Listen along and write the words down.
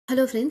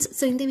Hello friends,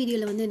 so in the video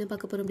la வந்து என்ன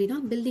பார்க்க போறோம் அப்படினா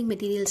building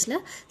materialsல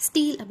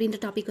steel அப்படிங்கற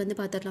டாபிக் வந்து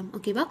பாத்துறலாம்.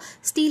 ஓகேவா?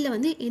 ஸ்டீல்ல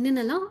வந்து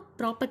என்னென்னலாம்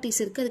ப்ராப்பர்ட்டீஸ்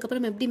இருக்கு, அதுக்கு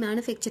அப்புறம் எப்படி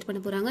manufacture பண்ண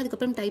போறாங்க, அதுக்கு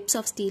அப்புறம் types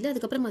of steel,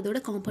 அதுக்கு அப்புறம் அதோட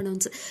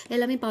components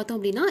எல்லாமே பார்த்தோம்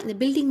அப்படினா இந்த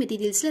building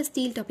materialsல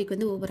steel டாபிக்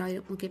வந்து ஓவர்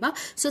ஆயிடும். ஓகேவா?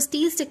 So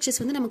steel structures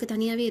வந்து நமக்கு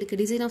தனியாவே இருக்கு.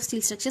 design of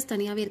steel structures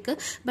தனியாவே இருக்கு.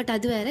 பட்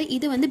அது வேற,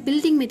 இது வந்து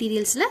building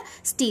materialsல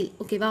steel.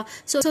 ஓகேவா?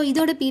 So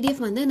இதோட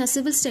PDF வந்து நான்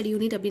civil study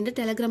unit அப்படிங்கற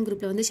Telegram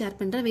groupல வந்து ஷேர்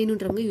பண்றேன்.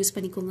 வேணும்ன்றவங்க யூஸ்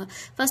பண்ணிக்கோங்க.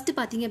 ஃபர்ஸ்ட்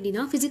பாத்தீங்க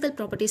அப்படினா physical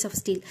properties of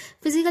steel.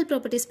 Physical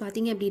properties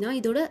பாத்தீங்க அப்படினா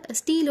இதோட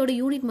ஸ்டீலோட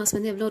யூனிட் மாஸ்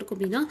வந்து எவ்வளவு இருக்கும்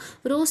அப்படினா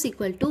ρ =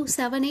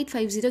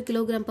 7850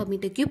 kg per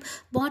meter cube.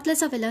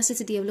 Modulus of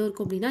elasticity எவ்வளவு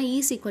இருக்கும் அப்படினா E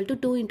 =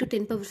 2 ×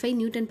 10⁵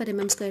 Newton per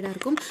mm squared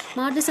இருக்கும்.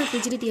 Modulus of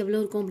rigidity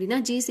எவ்வளவு இருக்கும் அப்படினா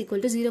G =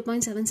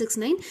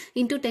 0.769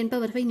 ×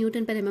 10⁵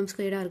 Newton per mm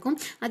squared இருக்கும்.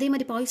 அதே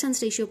மாதிரி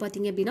Poisson's ratio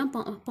பாத்தீங்க அப்படினா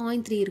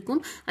 0.3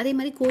 இருக்கும். அதே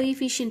மாதிரி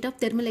coefficient of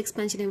thermal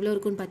expansion எவ்வளவு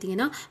இருக்கும்னு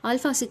பாத்தீங்கன்னா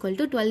alpha =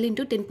 12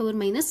 ×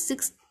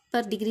 10⁻⁶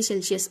 per degree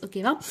Celsius.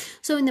 ஓகேவா?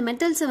 சோ இந்த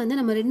மெட்டல்ஸ் வந்து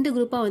நம்ம ரெண்டு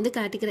குரூப்பா வந்து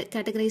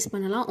கேட்டகரைஸ்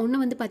பண்ணலாம்.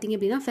 ஒன்னு வந்து பாத்தீங்க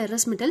அப்படினா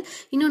ஃபெரஸ் மெட்டல்,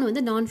 இன்னொன்னு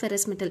வந்து நான்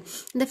ஃபெரஸ் மெட்டல்.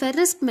 இந்த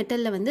ஃபெரஸ்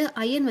மெட்டல்ல வந்து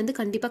அயன் வந்து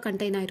கண்டிப்பா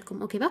கண்டெய்ன்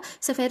ஆயிருக்கும். ஓகேவா?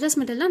 சோ ஃபெரஸ்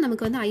மெட்டல்னா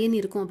நமக்கு வந்து அயன்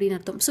இருக்கும்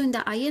அப்படின அர்த்தம். சோ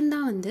இந்த அயன்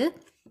தான் வந்து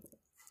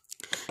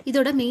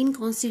இதோட மெயின்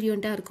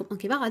கான்ஸ்டிட்யூயன்ட்டா இருக்கும்.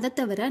 ஓகேவா? அத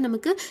தவிர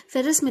நமக்கு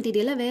ஃபெரஸ்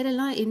மெட்டீரியல்ல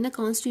வேறெல்லாம் என்ன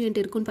கான்ஸ்டிட்யூயன்ட்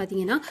இருக்குன்னு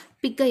பாத்தீங்கன்னா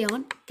பிக்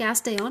அயான்,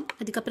 காஸ்ட் அயான்,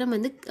 அதுக்கு அப்புறம்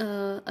வந்து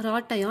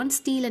rod ion,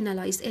 steel and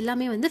alloys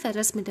எல்லாமே வந்து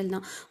ஃபெரஸ் மெட்டல்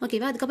தான்.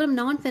 ஓகேவா? அதுக்கு அப்புறம்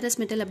நான் ஃபெரஸ்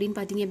மெட்டல் அப்படினு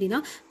பாத்தீங்க அப்படினா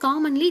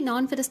காமன்லி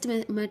நான் ஃபெரஸ்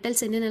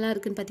மெட்டல்ஸ் என்னென்னலாம்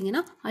இருக்குன்னு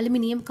பாத்தீங்கன்னா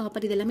அலுமினியம்,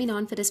 காப்பர், இது எல்லாமே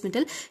நான் ஃபெரஸ்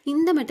மெட்டல்.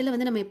 இந்த மெட்டலை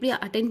வந்து நம்ம எப்படி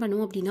அட்டைன்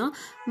பண்ணுவோம் அப்படினா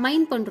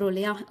மைன் பண்றோம்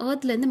இல்லையா,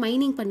 எர்த்ல இருந்து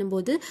மைனிங்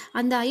பண்ணும்போது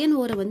அந்த அயன்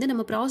ஓரை வந்து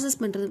நம்ம ப்ராசஸ்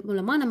பண்றது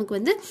மூலமா நமக்கு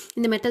வந்து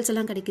இந்த மெட்டல்ஸ்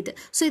எல்லாம் கிடைக்குது.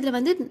 சோ இதுல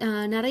வந்து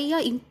நிறைய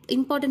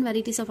important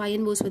varieties of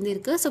iron ores வந்து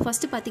இருக்கு. சோ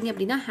ஃபர்ஸ்ட் பாத்தீங்க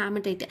அப்படினா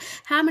ஹேமடைட்.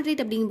 ஹேமடைட்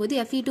அப்படிங்கும்போது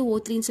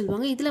Fe2O3 ன்னு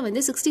சொல்லுவாங்க. இதுல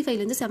வந்து 65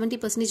 ல இருந்து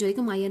 70%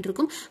 வரைக்கும் அயன்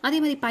இருக்கும். அதே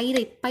மாதிரி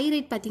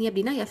பைரைட் பாத்தீங்க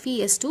அப்படினா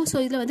FeS2. சோ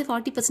இதுல வந்து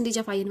 40%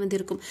 ஆஃப் அயன் வந்து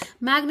இருக்கும்.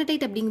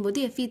 மேக்னடைட் அப்படிங்கும்போது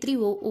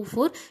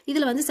Fe3O4.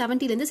 இதுல வந்து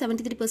 70 ல இருந்து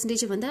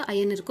 73% வந்து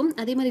அயன் இருக்கும்.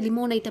 அதே மாதிரி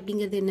லிமோனைட்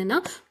அப்படிங்கிறது என்னன்னா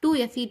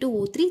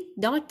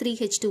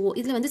 2Fe2O3.3H2O.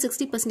 இதுல வந்து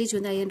 60%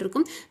 வந்து அயன்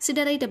இருக்கும்.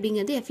 சிடரைட்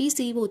அப்படிங்கிறது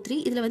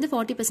FeCO3. இதுல வந்து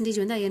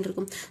 40% வந்து அயன்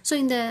இருக்கும். சோ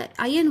இந்த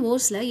அயன்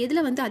ஓர்ஸ்ல எதுல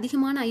வந்து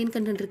அதிகமான அயன்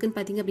கண்டென்ட் இருக்குன்னு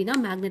பாத்தீங்க அப்படினா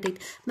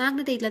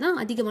மேக்னடைட்ல தான்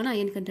அதிகமான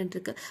அயன் கண்டென்ட்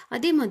இருக்கு.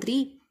 அதே மாதிரி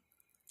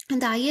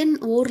அந்த அயன்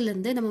ஓர்ல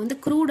இருந்து நம்ம வந்து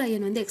க்ரூட்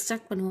அயன் வந்து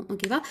எக்ஸ்ட்ராக்ட் பண்ணுவோம்.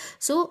 ஓகேவா?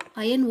 சோ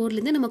அயன் ஓர்ல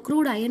இருந்து நம்ம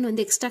க்ரூட் அயன்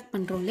வந்து எக்ஸ்ட்ராக்ட்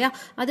பண்றோம் இல்லையா,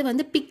 அது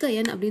வந்து பிக்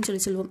அயன்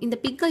அப்படின்னு சொல்லுவோம். இந்த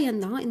பிக் அயன்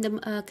தான் இந்த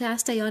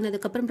காஸ்ட் அயன்,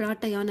 அதுக்கு அப்புறம்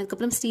ராட் அயன், அதுக்கு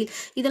அப்புறம் ஸ்டீல்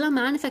இதெல்லாம்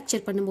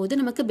மேனுஃபேக்சர் பண்ணும்போது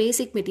நமக்கு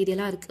பேசிக்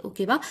மெட்டீரியலா இருக்கு.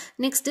 ஓகேவா?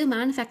 Next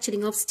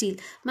manufacturing of steel.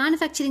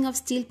 Manufacturing of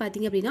steel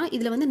பாத்தீங்க அப்படினா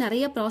இதுல வந்து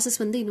நிறைய ப்ராசஸ்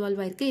வந்து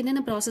இன்வால்வ் ஆயிருக்கு.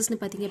 என்னென்ன ப்ராசஸ்னு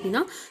பாத்தீங்க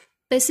அப்படினா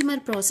Bessemer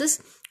process,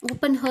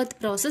 open hearth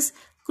process,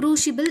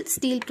 crucible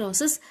steel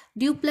process,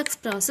 duplex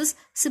process,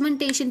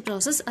 cementation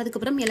process,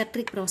 அதுக்கப்புறம்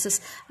எலக்ட்ரிக் process.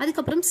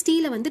 அதுக்கப்புறம்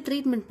ஸ்டீலை வந்து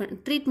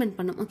ட்ரீட்மெண்ட்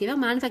பண்ணும். ஓகேவா?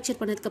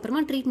 மேனுஃபேக்சர் பண்ணதுக்கு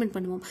அப்புறமா ட்ரீட்மெண்ட்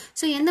பண்ணுவோம்.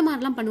 சோ எந்த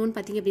மாதிரிலாம் பண்ணுவோம்னு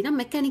பாத்தீங்க அப்படின்னா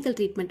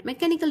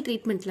மெக்கானிக்கல்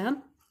ட்ரீட்மெண்ட்ல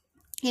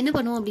என்ன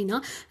பண்ணுவோம் அப்படின்னா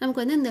நமக்கு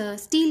வந்து இந்த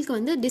ஸ்டீலுக்கு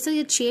வந்து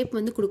டிசையர்ட் ஷேப்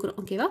வந்து கொடுக்குறோம்.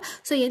 ஓகேவா?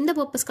 ஸோ எந்த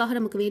பர்பஸ்க்காக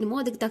நமக்கு வேணுமோ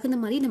அதுக்கு தகுந்த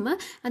மாதிரி நம்ம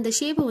அந்த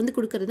ஷேப்பை வந்து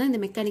கொடுக்கறது தான் இந்த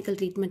மெக்கானிக்கல்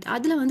ட்ரீட்மெண்ட்.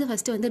 அதில் வந்து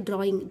ஃபர்ஸ்ட் வந்து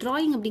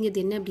டிராயிங்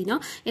அப்படிங்கிறது என்ன அப்படின்னா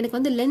எனக்கு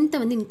வந்து லென்த்தை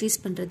வந்து இன்க்ரீஸ்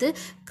பண்ணுறது,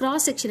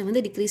 கிராஸ் செக்ஷனை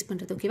வந்து டிக்ரீஸ்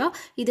பண்ணுறது. ஓகேவா?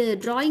 இது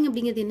டிராயிங்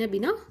அப்படிங்கிறது என்ன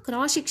அப்படின்னா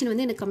கிராஸ் செக்ஷன்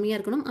வந்து எனக்கு கம்மியாக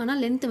இருக்கணும், ஆனால்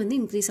லென்த் வந்து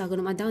இன்க்ரீஸ்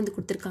ஆகணும், அதான் வந்து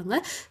கொடுத்துருக்காங்க.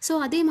 ஸோ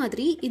அதே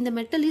மாதிரி இந்த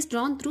metal is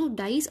Tran through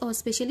dies R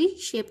specially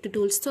shaped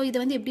tools. So இதை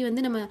வந்து எப்படி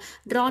வந்து நம்ம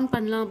ட்ரான்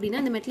பண்ணலாம்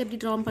அப்படின்னா இந்த மெட்டல்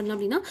எப்படி ட்ரான் பண்ணலாம்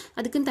அப்படின்னா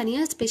அதுக்குன்னு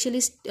தனியாக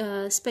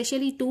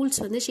ஸ்பெஷலி டூல்ஸ்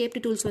வந்து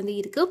ஷேப்டு டூல்ஸ் வந்து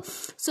இருக்கு.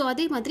 ஸோ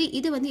அதே மாதிரி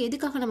இது வந்து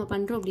எதுக்காக நம்ம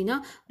பண்றோம் அப்படின்னா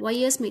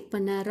ஒயர்ஸ் மேக்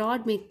பண்ண,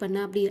 ராட் மேக் பண்ண,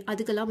 அப்படி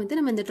அதுக்கெல்லாம் வந்து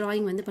நம்ம இந்த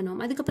டிராயிங் வந்து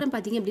பண்ணுவோம். அதுக்கப்புறம்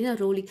பாத்தீங்க அப்படின்னா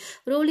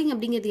ரோலிங்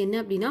அப்படிங்கிறது என்ன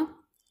அப்படின்னா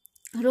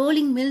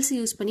ரோலிங் மில்ஸ்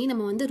யூஸ் பண்ணி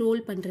நம்ம வந்து ரோல்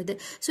பண்றது.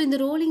 ஸோ இந்த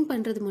ரோலிங்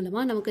பண்றது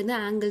மூலமா நமக்கு வந்து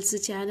ஆங்கிள்ஸ்,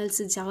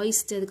 சேனல்ஸ்,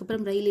 ஜாய்ஸ்ட்,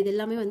 அதுக்கப்புறம் ரயில் இது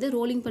எல்லாமே வந்து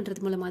ரோலிங்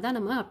பண்றது மூலமா தான்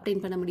நம்ம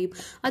அப்டைன் பண்ண முடியும்.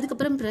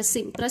 அதுக்கப்புறம்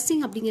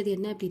ப்ரெஸ்ஸிங் அப்படிங்கிறது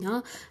என்ன அப்படின்னா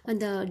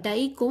அந்த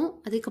டைக்கும்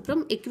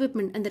அதுக்கப்புறம்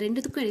எக்யூப்மெண்ட் அந்த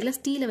ரெண்டுத்துக்கும் இடையில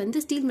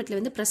ஸ்டீல் மெட்டலை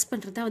வந்து ப்ரெஸ்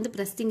பண்றது தான் வந்து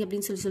ப்ரெஸ்ஸிங்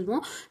அப்படின்னு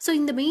சொல்லுவோம். ஸோ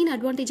இந்த மெயின்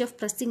அட்வான்டேஜ் ஆஃப்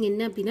ப்ரெஸ்ஸிங்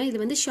என்ன அப்படின்னா இது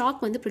வந்து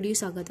ஷாக் வந்து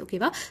ப்ரொடியூஸ் ஆகாது.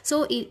 ஓகேவா? So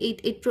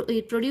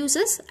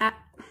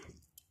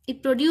it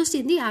produced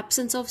in the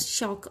absence of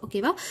shock.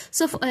 ஓகேவா?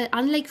 ஸோ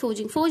அன்லைக்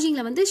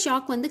ஃபோர்ஜிங்ல வந்து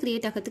ஷாக் வந்து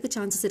கிரியேட் ஆகிறதுக்கு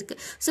சான்சஸ் இருக்கு.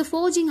 ஸோ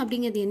ஃபோர்ஜிங்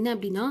அப்படிங்கிறது என்ன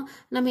அப்படின்னா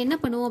நம்ம என்ன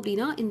பண்ணுவோம்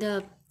அப்படின்னா இந்த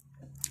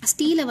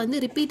ஸ்டீலை வந்து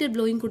ரிப்பீட்டட்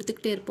ப்ளோயிங்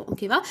கொடுத்துக்கிட்டே இருப்போம்.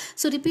 ஓகேவா?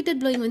 ஸோ ரிப்பீட்டட்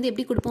ப்ளோயிங் வந்து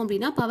எப்படி கொடுப்போம்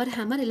அப்படின்னா பவர்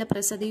ஹேமர் இல்லை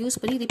ப்ரெஸ் அதை யூஸ்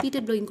பண்ணி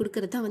ரிப்பீட்டட் ப்ளோயிங்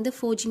கொடுக்கறது தான் வந்து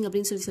ஃபோர்ஜிங்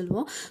அப்படின்னு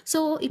சொல்லுவோம். ஸோ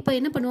இப்போ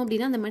என்ன பண்ணுவோம்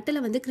அப்படின்னா அந்த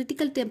மெட்டலை வந்து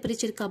கிரிட்டிக்கல்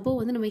டெம்பரேச்சருக்கு அப்போ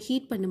வந்து நம்ம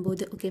ஹீட்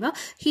பண்ணும்போது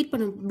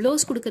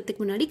ப்ளோஸ்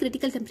கொடுக்கறதுக்கு முன்னாடி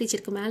கிரிட்டிக்கல்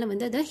டெம்பரேச்சருக்கு மேலே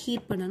வந்து அதை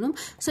ஹீட் பண்ணணும்.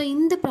 ஸோ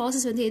இந்த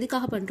ப்ராசஸ் வந்து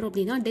எதுக்காக பண்ணுறோம்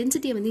அப்படின்னா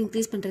டென்சிட்டியை வந்து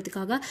இன்க்ரீஸ்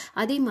பண்ணுறதுக்காக,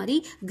 அதே மாதிரி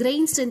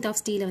கிரெயின் ஸ்ட்ரென்த் ஆஃப்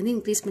ஸ்டீலை வந்து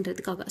இன்க்ரீஸ்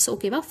பண்ணுறதுக்காக. ஸோ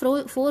ஓகேவா?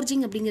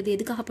 ஃபோர்ஜிங் அப்படிங்கிறது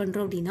எதுக்காக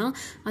பண்ணுறோம் அப்படின்னா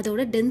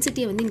அதோட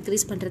டென்சிட்டியை வந்து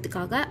இன்க்ரீஸ்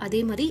பண்ணுறதுக்காக,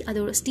 அதே மாதிரி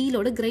அதோட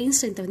ஸ்டீலோட கிரெயின்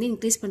ஸ்ட்ரென்த்தை வந்து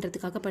இன்க்ரீஸ்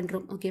பண்றதுக்காக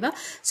பண்றோம். ஓகேவா?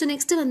 சோ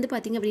நெக்ஸ்ட் வந்து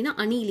பாத்தீங்க அப்படின்னா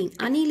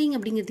அனீலிங்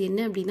அப்படிங்கிறது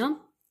என்ன அப்படின்னா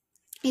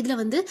இதில்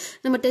வந்து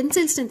நம்ம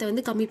டென்சைல் ஸ்ட்ரென்த்தை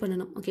வந்து கம்மி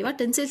பண்ணணும். ஓகேவா,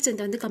 டென்சைல்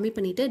ஸ்ட்ரென்த்தை வந்து கம்மி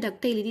பண்ணிவிட்டு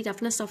டக்டைலிட்டி,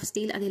 ரஃப்னஸ் ஆஃப்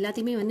ஸ்டீல் அது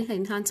எல்லாத்தையுமே வந்து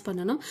என்ஹான்ஸ்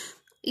பண்ணணும்.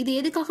 இது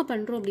எதுக்காக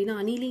பண்ணுறோம் அப்படின்னா,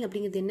 அனீலிங்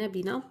அப்படிங்கிறது என்ன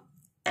அப்படின்னா,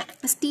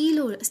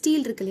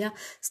 ஸ்டீல் இருக்கு இல்லையா,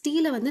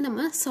 ஸ்டீலை வந்து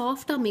நம்ம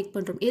சாஃப்டாக மேக்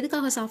பண்ணுறோம்.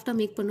 எதுக்காக சாஃப்டாக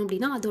மேக் பண்ணோம்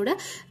அப்படின்னா, அதோட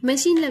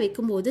மெஷினில்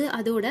வைக்கும்போது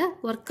அதோட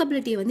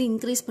ஒர்க்கபிலிட்டியை வந்து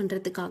இன்க்ரீஸ்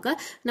பண்ணுறதுக்காக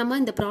நம்ம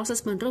இந்த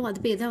ப்ராசஸ் பண்ணுறோம்.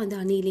 அது பேர் தான் வந்து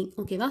அனீலிங்.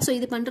 ஓகேவா, ஸோ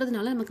இது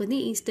பண்ணுறதுனால நமக்கு வந்து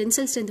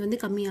டென்சைல் ஸ்ட்ரென்த் வந்து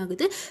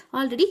கம்மியாகுது.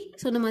 ஆல்ரெடி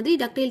சொன்ன மாதிரி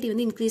டக்டைலிட்டி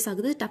வந்து இன்க்ரீஸ்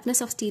ஆகுது,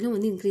 டஃப்னஸ் ஆஃப் ஸ்டீலும்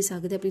வந்து இன்க்ரீஸ்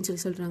ஆகுது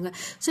அப்படின்னு சொல்கிறாங்க.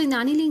 ஸோ இந்த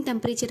அனீலிங்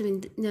டெம்பரேச்சர்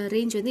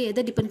ரேஞ்ச் வந்து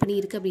எதை டிபெண்ட் பண்ணி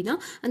இருக்குது அப்படின்னா,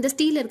 அந்த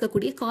ஸ்டீலில்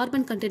இருக்கக்கூடிய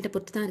கார்பன் கண்டென்ட்டை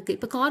பொறுத்து தான் இருக்குது.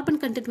 இப்போ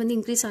கார்பன் கண்டென்ட் வந்து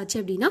இன்க்ரீஸ் ஆச்சு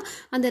அப்படின்னா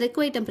அந்த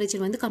ரெக்வயர்ட்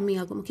டெம்பரேச்சர் வந்து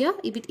கம்மியாகும். ஓகேவா,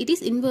 இட்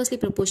இஸ் இன்வெர்ஸ்லி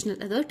ப்ரொபோஷனல்.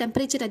 அதாவது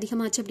டெம்பரேச்சர்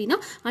அதிகமாச்சு அப்படின்னா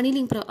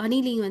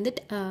அனீலிங் வந்து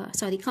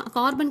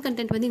கார்பன்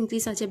கண்டென்ட் வந்து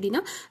இன்க்ரீஸ் ஆச்சு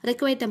அப்படின்னா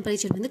ரெக்வயர்ட்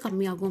டெம்பரேச்சர் வந்து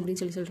கம்மியாகும்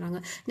அப்படின்னு சொல்றாங்க.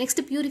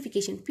 நெக்ஸ்ட்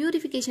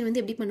பியூரிஃபிகேஷன்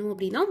வந்து எப்படி பண்ணுவோம்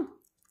அப்படின்னா,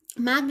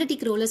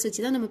 மேக்னெட்டிக் ரோலர்ஸ்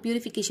வச்சு தான் நம்ம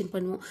பியூரிஃபிகேஷன்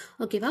பண்ணுவோம்.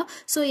 ஓகேவா,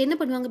 ஸோ என்ன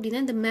பண்ணுவாங்க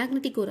அப்படின்னா, இந்த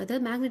மேக்னெட்டிக் கோர்,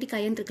 அதாவது மேக்னெட்டிக்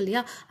அயன் இருக்கு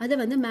இல்லையா, அதை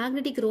வந்து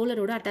மேக்னெட்டிக்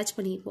ரோலரோட அட்டாச்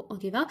பண்ணியிருப்போம்.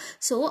 ஓகேவா,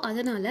 ஸோ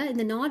அதனால்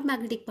இந்த நான்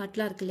மேக்னெட்டிக்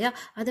பார்ட்லாம் இருக்கு இல்லையா,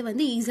 அதை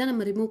வந்து ஈஸியாக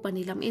நம்ம ரிமூவ்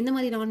பண்ணிடலாம். எந்த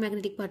மாதிரி நான்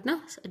மேக்னெட்டிக் பார்ட்னா,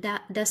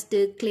 டஸ்ட்டு,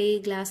 கிளே,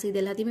 கிளாஸ் இது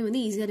எல்லாத்தையுமே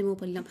வந்து ஈஸியாக ரிமூவ்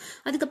பண்ணலாம்.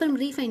 அதுக்கப்புறம்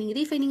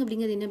ரீஃபைனிங்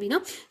அப்படிங்கிறது என்ன அப்படின்னா,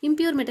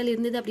 இம்பியூர் மெட்டல்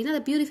இருந்தது அப்படின்னா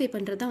அதை பியூரிஃபை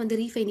பண்ணுறது தான் வந்து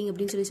ரீஃபைனிங்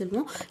அப்படின்னு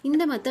சொல்லுவோம்.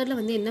 இந்த மெத்தடில்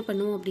வந்து என்ன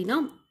பண்ணுவோம் அப்படின்னா,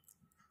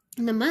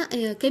 நம்ம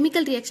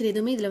கெமிக்கல் ரியாக்ஷன்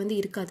எதுவுமே இதில் வந்து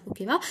இருக்காது.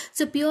 ஓகேவா,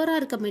 ஸோ பியூராக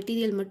இருக்க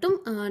மெட்டீரியல் மட்டும்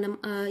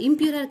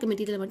இம்பியூராக இருக்க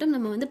மெட்டீரியல் மட்டும்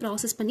நம்ம வந்து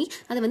ப்ராசஸ் பண்ணி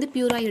அதை வந்து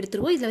பியூராக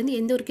எடுத்துருவோம். இதில் வந்து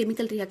எந்த ஒரு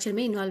கெமிக்கல்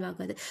ரியாக்ஷனுமே இன்வால்வ்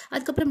ஆகாது.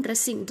 அதுக்கப்புறம்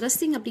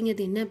ட்ரெஸ்ஸிங்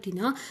அப்படிங்கிறது என்ன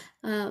அப்படின்னா,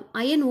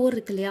 அயன் ஓர்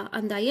இருக்கு இல்லையா,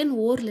 அந்த அயன்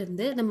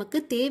ஓர்லேருந்து நமக்கு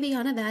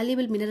தேவையான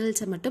வேல்யூபிள்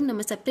மினரல்ஸை மட்டும்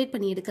நம்ம செப்பரேட்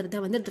பண்ணி எடுக்கிறது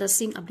தான் வந்து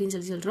ட்ரெஸ்ஸிங் அப்படின்னு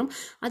சொல்கிறோம்.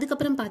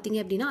 அதுக்கப்புறம் பார்த்தீங்க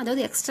அப்படின்னா,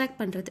 அதாவது எக்ஸ்ட்ராக்ட்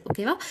பண்ணுறது.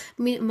 ஓகேவா,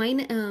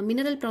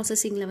 மினரல்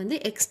ப்ராசஸிங்கில் வந்து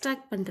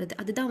எக்ஸ்ட்ராக்ட் பண்ணுறது,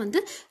 அதுதான்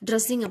வந்து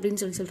ட்ரெஸ்ஸிங்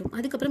அப்படின்னு சொல்கிறோம்.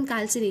 அதுக்கப்புறம்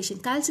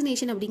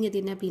கால்சினேஷன் அப்படிங்கிறது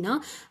என்ன அப்படின்னா,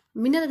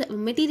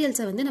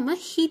 மெட்டீரியல்ஸை வந்து நம்ம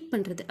ஹீட்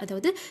பண்ணுறது.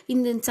 அதாவது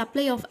இந்த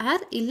சப்ளை ஆஃப்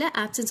ஏர் இல்லை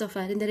ஆப்சன்ஸ் ஆஃப்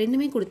ஏர், இந்த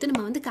ரெண்டுமே கொடுத்து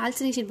நம்ம வந்து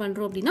கால்சினேஷன்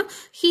பண்ணுறோம் அப்படின்னா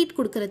ஹீட்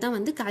கொடுக்கறது தான்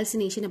வந்து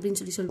கால்சினேஷன் அப்படின்னு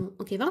சொல்லுவோம்.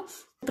 ஓகேவா,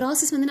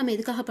 ப்ராசஸ் வந்து நம்ம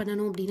எதுக்காக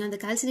பண்ணணும் அப்படின்னா, அந்த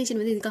கால்சினேஷன்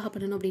வந்து எதுக்காக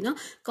பண்ணணும் அப்படின்னா,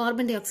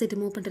 கார்பன் டை ஆக்சைடு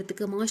ரிமூவ்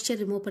பண்ணுறதுக்கு,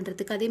 மாய்ஸ்சர் ரிமூவ்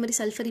பண்ணுறதுக்கு, அதே மாதிரி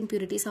சல்ஃபர்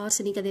இம்பியூரிட்டிஸ்,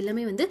 ஆர்சனிக் அது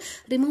எல்லாமே வந்து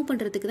ரிமூவ்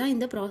பண்ணுறதுக்கு தான்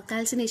இந்த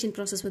கால்சினேஷன்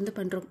ப்ராசஸ் வந்து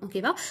பண்ணுறோம்.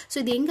 ஓகேவா, ஸோ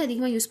இது எங்கே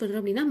அதிகமாக யூஸ்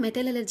பண்ணுறோம் அப்படின்னா,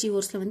 மெட்டலர்ஜி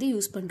ஓர்ஸில் வந்து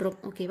யூஸ் பண்ணுறோம்.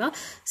 ஓகேவா,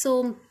 ஸோ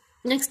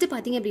நெக்ஸ்ட்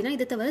பார்த்தீங்க அப்படின்னா,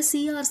 இதை தவிர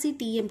சிஆர்சி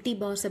டிஎம்டி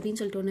பார்ஸ் அப்படின்னு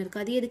சொல்லிட்டு ஒன்று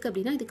இருக்குது. அது எதுக்கு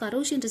அப்படின்னா, இது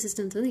கரோஷன்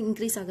ரெசிஸ்டன்ஸ் வந்து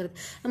இன்க்ரீஸ் ஆகுது.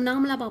 நம்ம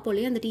நார்மலாக பார்ப்போம்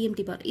இல்லையா, அந்த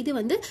டிஎம்டி பார், இது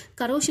வந்து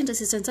கரோஷன்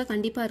ரெசிஸ்டன்ஸாக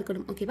கண்டிப்பாக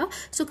இருக்கணும். ஓகேவா,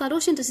 ஸோ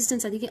கரோஷன்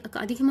ரெசிஸ்டன்ஸ்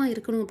அதிகமாக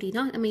இருக்கணும்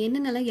அப்படின்னா நம்ம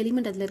என்னென்னலாம்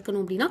எலிமெண்ட் அதில்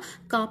இருக்கணும் அப்படின்னா,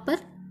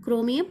 காப்பர்,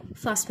 குரோமியம்,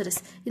 பாஸ்பரஸ்,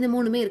 இந்த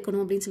மூணுமே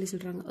இருக்கணும் அப்படின்னு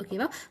சொல்கிறாங்க.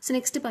 ஓகேவா, ஸோ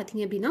நெக்ஸ்ட்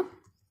பார்த்தீங்க அப்படின்னா,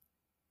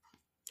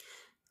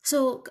 ஸோ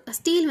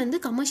ஸ்டீல் வந்து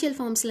கமர்ஷியல்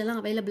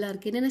ஃபார்ம்ஸ்லாம் அவைலபிளாக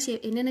இருக்குது.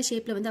 என்னென்ன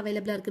ஷேப்பில் வந்து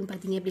அவைலபிளாக இருக்குன்னு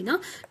பார்த்தீங்க அப்படின்னா,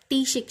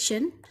 D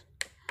section,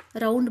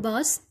 round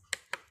bars,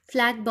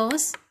 flat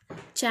bars,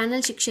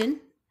 channel section,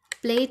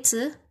 plates,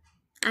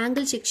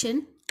 angle section,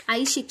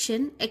 I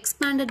section,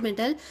 expanded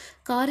metal,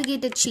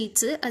 corrugated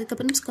sheets,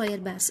 அதுக்கப்புறம்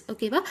ஸ்கொயர் பேர்ஸ்.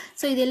 ஓகேவா,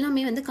 ஸோ இது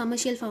எல்லாமே வந்து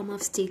commercial form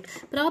of steel.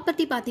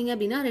 Property பார்த்தீங்க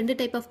அப்படின்னா ரெண்டு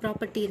டைப் ஆஃப்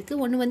ப்ராப்பர்ட்டி இருக்குது.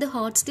 ஒன்று வந்து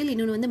ஹாட் ஸ்டீல்,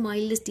 இன்னொன்று வந்து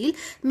மைல்டு ஸ்டீல்.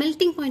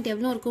 மெல்டிங் பாயிண்ட்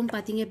எவ்வளோ இருக்கும்னு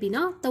பார்த்தீங்க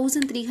அப்படின்னா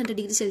 1300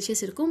 டிகிரி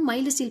செல்சியஸ் இருக்கும்.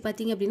 மைல்டு ஸ்டீல்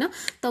பார்த்தீங்க அப்படின்னா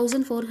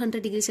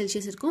 1400 டிகிரி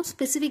செல்சியஸ் இருக்கும்.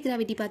 ஸ்பெசிஃபிக்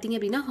கிராவிட்டி பார்த்தீங்க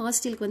அப்படின்னா ஹாட்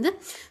ஸ்டீலுக்கு வந்து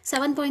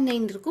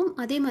 7.9 இருக்கும்.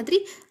 அதே மாதிரி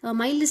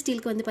மைல்டு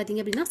ஸ்டீலுக்கு வந்து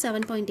பார்த்தீங்க அப்படின்னா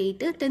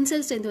 7.8.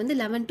 டென்சைல் ஸ்ட்ரென்த் வந்து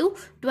 11 to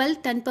 12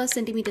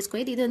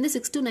 10/cm². இது வந்து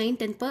 6 to 9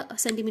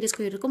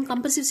 10/cm² இருக்கும்.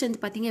 கம்ப்ரசிவ்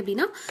ஸ்ட்ரென்த் பார்த்தீங்க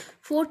அப்படின்னா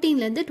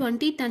 14லேருந்து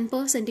 20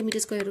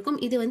 10/cm² இருக்கும்.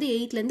 இது வந்து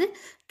 8லேருந்து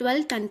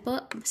 12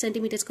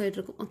 10/cm²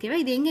 இருக்கும். ஓகேவா,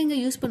 இது எங்கே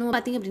யூஸ் பண்ணுவோம்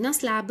பார்த்தீங்க அப்படின்னா,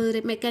 ஸ்லாப்,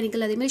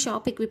 மெக்கானிக்கல், அதே மாதிரி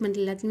ஷாப் எக்யூப்மெண்ட்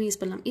எல்லாத்தையுமே யூஸ்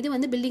பண்ணலாம். இது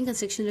வந்து பில்டிங்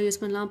கன்ஸ்ட்ரக்ஷனில் யூஸ்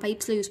பண்ணலாம்,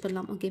 பைப்ஸில் யூஸ்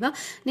பண்ணலாம். ஓகேவா,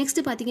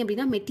 நெக்ஸ்ட் பார்த்தீங்க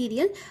அப்படின்னா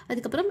மெட்டீரியல்,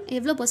 அதுக்கப்புறம்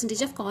எவ்வளோ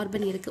பர்சன்டேஜ் ஆஃப்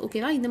கார்பன் இருக்குது.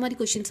 ஓகேவா, இந்த மாதிரி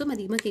கொஸ்டின்ஸும்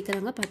அதிகமாக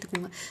கேட்குறாங்க,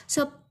 பார்த்துக்கோங்க.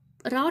 ஸோ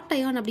ராட்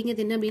அயான்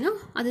அப்படிங்கிறது என்ன அப்படின்னா,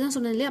 அதுதான்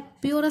சொன்னது இல்லையா,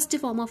 பியூரஸ்ட்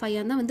ஃபார்ம் ஆஃப்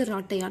அயான் தான் வந்து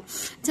ராட் அயான்.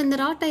 ஸோ இந்த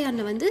ராட்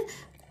அயானில் வந்து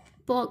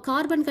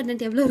கார்பன்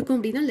கண்டென்ட் எவ்வளோ இருக்கும்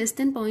அப்படின்னா லெஸ்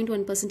தென்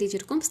 0.1%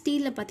 இருக்கும்.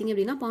 ஸ்டீலில் பார்த்தீங்க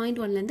அப்படின்னா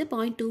 0.1லேருந்து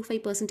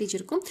 0.25%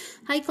 இருக்கும்.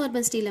 ஹை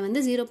கார்பன் ஸ்டீலில்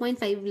வந்து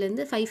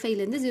 0.5லேருந்து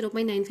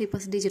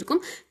 0.95%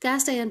 இருக்கும்.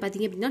 கேஸ்ட் அயான்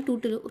பார்த்தீங்க அப்படின்னா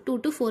 2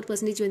 to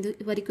 4% வந்து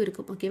வரைக்கும்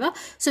இருக்கும். ஓகேவா,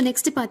 ஸோ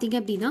நெக்ஸ்ட் பார்த்தீங்க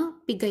அப்படின்னா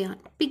பிக்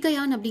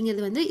அயான்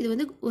அப்படிங்கிறது வந்து இது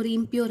வந்து ஒரு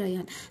இம்பியூர்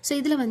அயான். ஸோ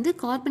இதில் வந்து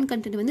கார்பன்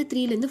கண்டென்ட் வந்து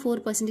 3லேருந்து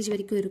 4%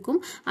 வரைக்கும்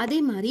இருக்கும்.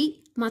 அதே மாதிரி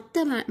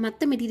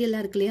மற்ற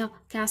மெட்டீரியலாக இருக்கு இல்லையா,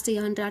 caste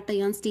ion, rod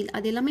ion, steel,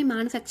 அது எல்லாமே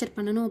மேனுஃபேக்சர்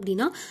பண்ணணும்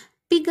அப்படின்னா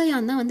பிக்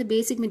அயான் தான் வந்து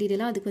பேசிக்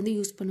மெட்டீரியலாக அதுக்கு வந்து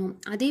யூஸ் பண்ணுவோம்.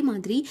 அதே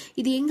மாதிரி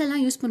இது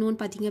எங்கெல்லாம் யூஸ் பண்ணுவோம்னு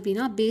பார்த்தீங்க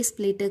அப்படின்னா, பேஸ்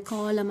பிளேட்டு,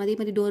 காலம், அதே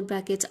மாதிரி டோர்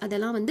பிராக்கெட்ஸ்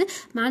அதெல்லாம் வந்து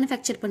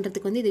மேனுஃபேக்சர்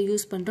பண்ணுறதுக்கு வந்து இதை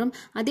யூஸ் பண்ணுறோம்.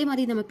 அதே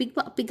மாதிரி நம்ம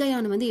பிக்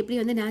அயானை வந்து எப்படி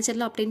வந்து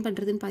நேச்சுரலாக அப்டைன்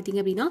பண்ணுறதுன்னு பார்த்தீங்க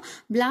அப்படின்னா,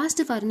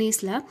 பிளாஸ்ட்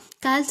ஃபர்னேஸில்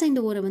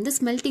கால்சைண்ட் ஓரை வந்து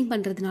ஸ்மெல்டிங்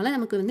பண்ணுறதுனால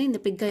நமக்கு வந்து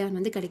இந்த பிக் அயான்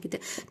வந்து கிடைக்குது.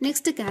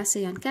 நெக்ஸ்ட் கேஸ்ட்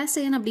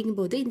அயான்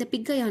அப்படிங்கும்போது இந்த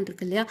பிக் அயான்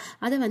இருக்கு இல்லையா,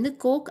 அதை வந்து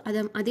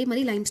அதே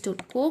மாதிரி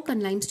கோக்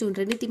அண்ட் லைம்ஸ்டோன்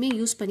ரெண்டுத்தையுமே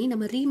யூஸ் பண்ணி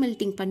நம்ம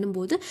ரீமெல்டிங்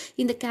பண்ணும்போது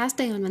இந்த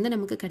கேஸ்ட் அயான் வந்து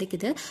நமக்கு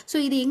கிடைக்குது. ஸோ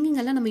இது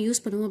எங்கெங்கெல்லாம் நம்ம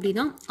யூஸ் பண்ணுவோம்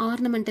அப்படின்னா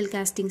ஆர்னமெண்டல்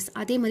கேஸ்டிங்ஸ்,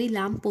 அதே மாதிரி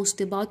லேம்ப்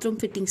போஸ்ட், பாத்ரூம்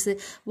ஃபிட்டிங்ஸு,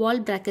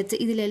 வால் பிராக்கெட்ஸ்,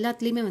 இதில்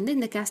எல்லாத்துலேயுமே வந்து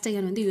இந்த கேஸ்ட்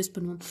அயர்ன் வந்து யூஸ்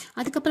பண்ணுவோம்.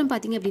 அதுக்கப்புறம்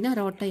பார்த்தீங்க அப்படின்னா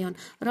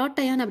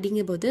ராட் அயர்ன்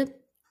அப்படிங்கும்போது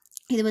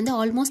இது வந்து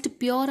ஆல்மோஸ்ட்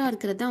பியூராக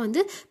இருக்கிறது தான்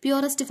வந்து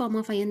பியூரஸ்ட் ஃபார்ம்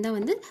ஆஃப் அயன் தான்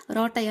வந்து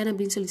ராட் அயர்ன்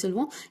அப்படின்னு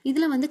சொல்லுவோம்.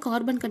 இதில் வந்து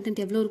கார்பன் கண்டென்ட்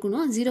எவ்வளோ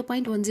இருக்குன்னா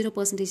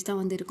 0.10% தான்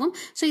வந்து இருக்கும்.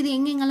 ஸோ இது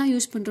எங்கெங்கெல்லாம்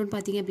யூஸ் பண்ணுறோன்னு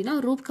பார்த்தீங்க அப்படின்னா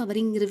ரூப்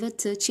கவரிங்,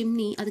 ரிவர்ஸ்,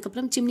 சிம்னி,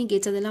 அதுக்கப்புறம் சிம்னி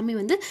கேட்ஸ், அது எல்லாமே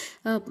வந்து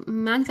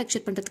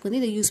மேனுஃபேக்சர் பண்ணுறதுக்கு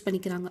வந்து இதை யூஸ்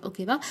பண்ணிக்கிறாங்க.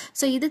 ஓகேவா?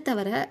 ஸோ இது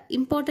தவிர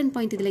இம்பார்ட்டன்ட்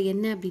பாயிண்ட் இதில்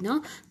என்ன அப்படின்னா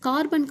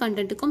கார்பன்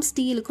கண்டென்ட்டுக்கும்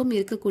ஸ்டீலுக்கும்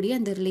இருக்கக்கூடிய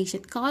அந்த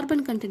ரிலேஷன்.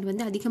 கார்பன் கண்டென்ட்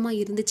வந்து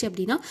அதிகமாக இருந்துச்சு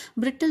அப்படின்னா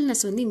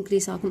பிரிட்டில்னஸ் வந்து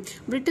இன்க்ரீஸ் ஆகும்.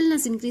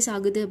 பிரிட்டில்னஸ் இன்க்ரீஸ்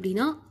ஆகுது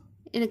அப்படின்னா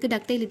எனக்கு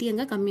டக்டைலிட்டி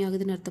அங்கே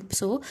கம்மியாகுதுன்னு அர்த்தம்.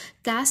 ஸோ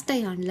கேஸ்ட்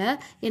அயர்னில்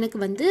எனக்கு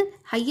வந்து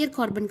ஹையர்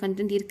கார்பன்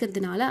கண்டென்ட்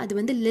இருக்கிறதுனால அது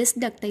வந்து லெஸ்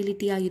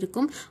டக்டைலிட்டியாக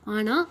இருக்கும்.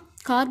 ஆனால்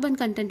கார்பன்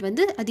கண்டென்ட்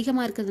வந்து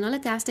அதிகமாக இருக்கிறதுனால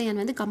கேஸ்ட்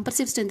அயர்ன் வந்து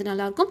கம்ப்ரசிவ் ஸ்ட்ரென்த்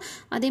நல்லாயிருக்கும்,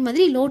 அதே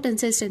மாதிரி லோ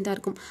டென்சைல் ஸ்ட்ரென்த்தாக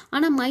இருக்கும்.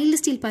 ஆனால் மைல்டு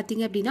ஸ்டீல்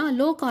பார்த்தீங்க அப்படின்னா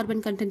லோ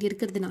கார்பன் கண்டென்ட்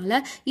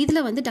இருக்கிறதுனால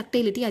இதில் வந்து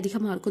டக்டைலிட்டி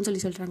அதிகமாக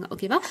இருக்கும்னு சொல்கிறாங்க.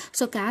 ஓகேவா?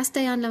 ஸோ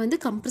கேஸ்ட் அயர்னில் வந்து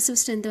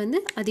கம்ப்ரசிவ் ஸ்ட்ரென்த்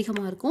வந்து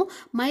அதிகமாக இருக்கும்,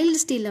 மைல்டு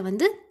ஸ்டீலில்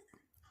வந்து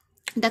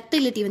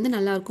டக்டைலிட்டி வந்து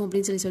நல்லா இருக்கும்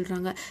அப்படின்னு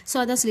சொல்கிறாங்க. ஸோ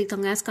அதான்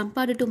சொல்லியிருக்காங்க, as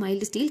compared to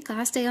mild steel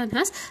cost iron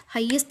has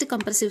highest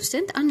compressive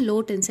strength and low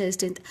tensile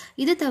strength.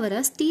 இதை தவிர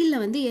ஸ்டீலில்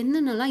வந்து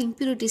என்னென்னலாம்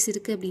இம்ப்யூரிட்டிஸ்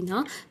இருக்குது அப்படின்னா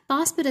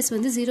பாஸ்பரஸ்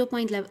வந்து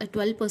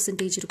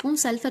 0.12% இருக்கும்,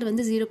 சல்ஃபர்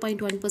வந்து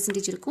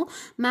 0.1% இருக்கும்,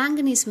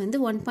 மேங்கனீஸ் வந்து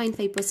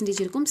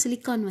 1.5% இருக்கும்,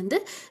 சிலிக்கான் வந்து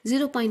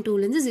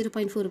 0.2லேருந்து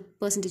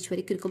 0.4%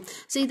 வரைக்கும் இருக்கும்.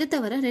 ஸோ இதை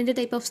தவிர 2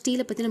 டைப் ஆஃப்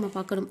ஸ்டீலை பற்றி நம்ம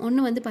பார்க்கணும்.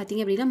 ஒன்று வந்து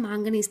பார்த்திங்க அப்படின்னா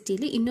மேங்கனீஸ்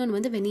ஸ்டீல், இன்னொன்று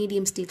வந்து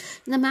வெனேடியம் ஸ்டீல்.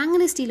 இந்த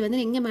மேங்கனீஸ் ஸ்டீல்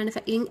வந்து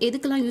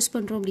எதுக்கெல்லாம் யூஸ் பண்ணுறோம்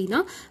அப்படின்னா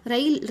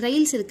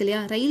ரயில்ஸ் இருக்கு இல்லையா,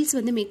 ரயில்ஸ்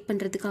வந்து மேக்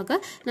பண்ணுறதுக்காக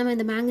நம்ம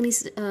இந்த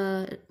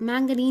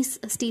மேங்கனீஸ்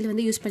ஸ்டீல்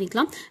வந்து யூஸ்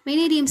பண்ணிக்கலாம்.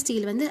 வெனேடியம்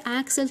ஸ்டீல் வந்து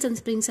ஆக்சல்ஸ் அண்ட்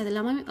ஸ்ப்ரிங்ஸ்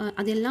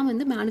அதெல்லாம்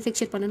வந்து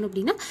மேனுஃபேக்சர் பண்ணணும்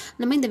அப்படின்னா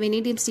நம்ம இந்த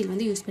வெனேடியம் ஸ்டீல்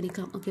வந்து யூஸ்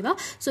பண்ணிக்கலாம். ஓகேவா?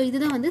 ஸோ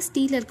இதுதான் வந்து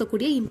ஸ்டீலில்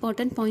இருக்கக்கூடிய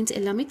இம்பார்ட்டன்ட் பாயிண்ட்ஸ்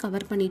எல்லாமே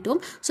கவர்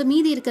பண்ணிட்டோம். ஸோ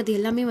மீதி இருக்கிறது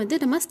எல்லாமே வந்து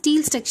நம்ம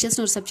ஸ்டீல்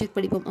ஸ்ட்ரக்சர்ஸ்னு ஒரு சப்ஜெக்ட்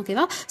படிப்போம்.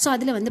 ஓகேவா? ஸோ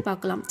அதில் வந்து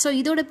பார்க்கலாம். ஸோ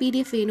இதோட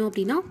PDF வேணும்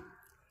அப்படின்னா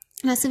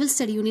நான் சிவில்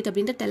ஸ்டடி யூனிட்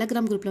அப்படின்ற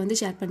டெலகிராம் குரூப்பில் வந்து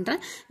ஷேர் பண்ணுறேன்,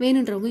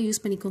 வேணுன்றவங்க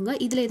யூஸ் பண்ணிக்கோங்க.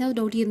 இதில் ஏதாவது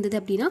டவுட் இருந்தது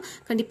அப்படின்னா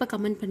கண்டிப்பாக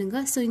கமெண்ட்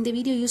பண்ணுங்கள். ஸோ இந்த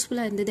வீடியோ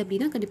யூஸ்ஃபுல்லாக இருந்தது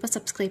அப்படின்னா கண்டிப்பாக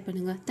சப்ஸ்கிரைப்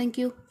பண்ணுங்கள்.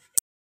 தேங்க்யூ.